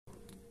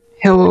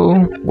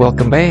Hello,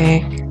 welcome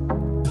back.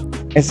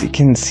 As you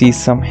can see,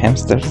 some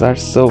hamsters are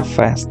so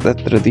fast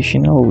that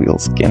traditional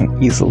wheels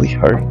can easily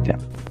hurt them.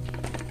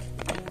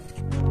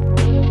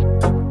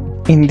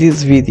 In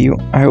this video,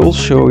 I will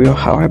show you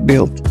how I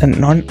built a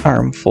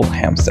non-harmful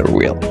hamster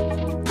wheel.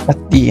 At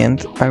the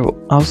end, I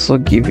will also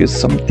give you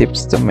some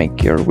tips to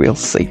make your wheel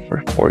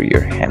safer for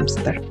your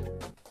hamster.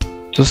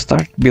 To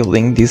start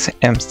building this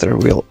hamster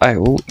wheel, I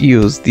will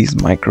use this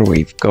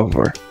microwave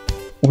cover.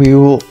 We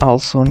will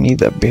also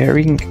need a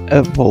bearing,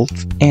 a bolt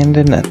and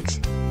a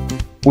nut.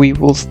 We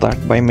will start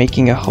by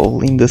making a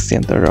hole in the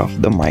center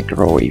of the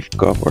microwave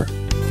cover.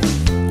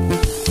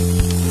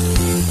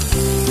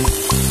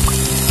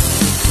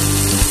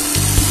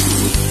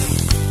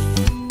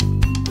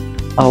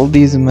 All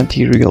these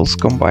materials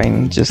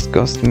combined just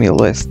cost me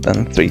less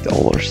than $3.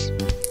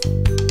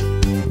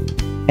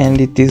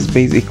 And it is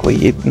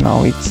basically it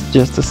now, it's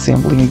just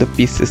assembling the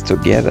pieces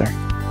together.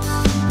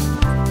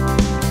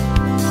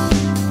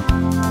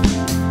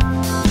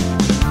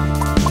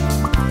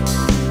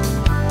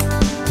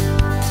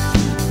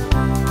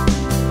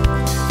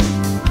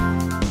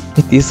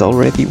 It is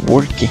already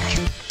working.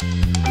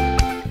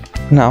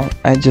 Now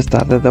I just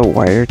added a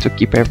wire to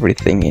keep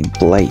everything in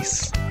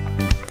place.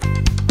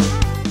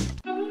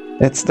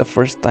 That's the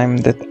first time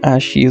that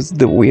Ash used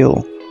the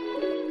wheel.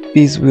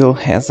 This wheel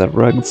has a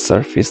rugged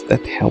surface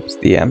that helps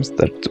the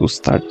hamster to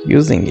start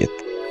using it.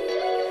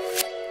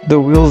 The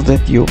wheels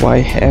that you buy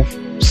have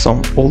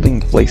some holding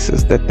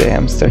places that the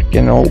hamster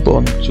can hold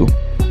on to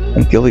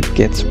until it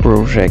gets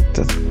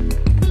projected.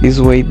 This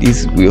way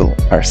these wheels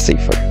are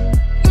safer.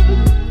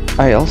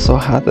 I also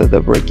added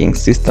a braking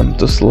system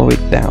to slow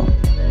it down.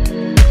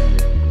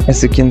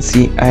 As you can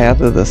see, I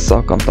added a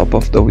sock on top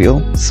of the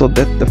wheel so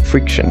that the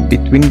friction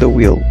between the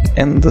wheel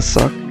and the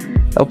sock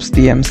helps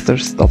the hamster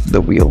stop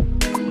the wheel.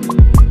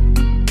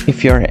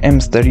 If your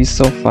hamster is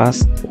so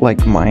fast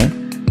like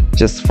mine,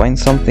 just find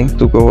something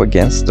to go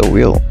against the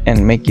wheel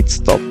and make it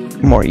stop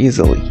more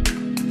easily.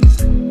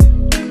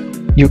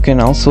 You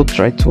can also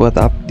try to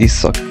adapt this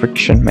sock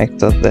friction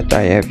method that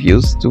I have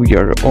used to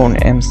your own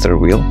hamster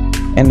wheel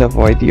and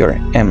avoid your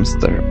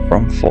hamster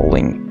from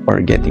falling or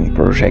getting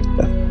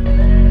projected.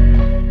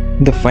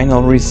 The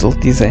final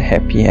result is a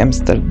happy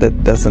hamster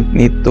that doesn't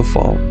need to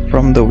fall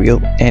from the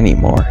wheel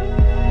anymore.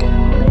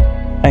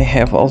 I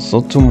have also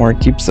two more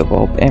tips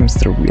about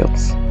hamster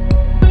wheels.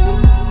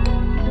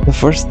 The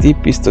first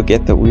tip is to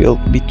get a wheel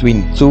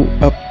between 2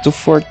 up to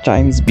 4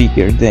 times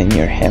bigger than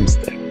your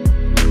hamster.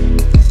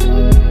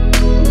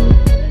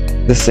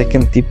 The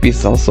second tip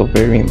is also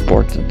very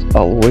important.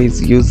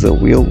 Always use a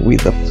wheel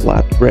with a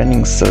flat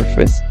running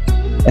surface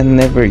and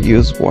never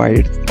use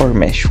wired or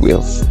mesh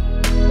wheels.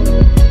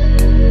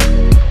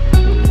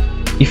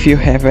 If you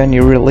have any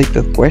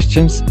related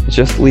questions,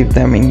 just leave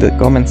them in the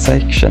comment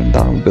section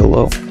down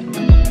below.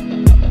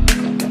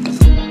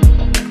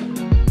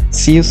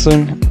 See you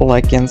soon,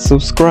 like and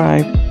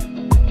subscribe!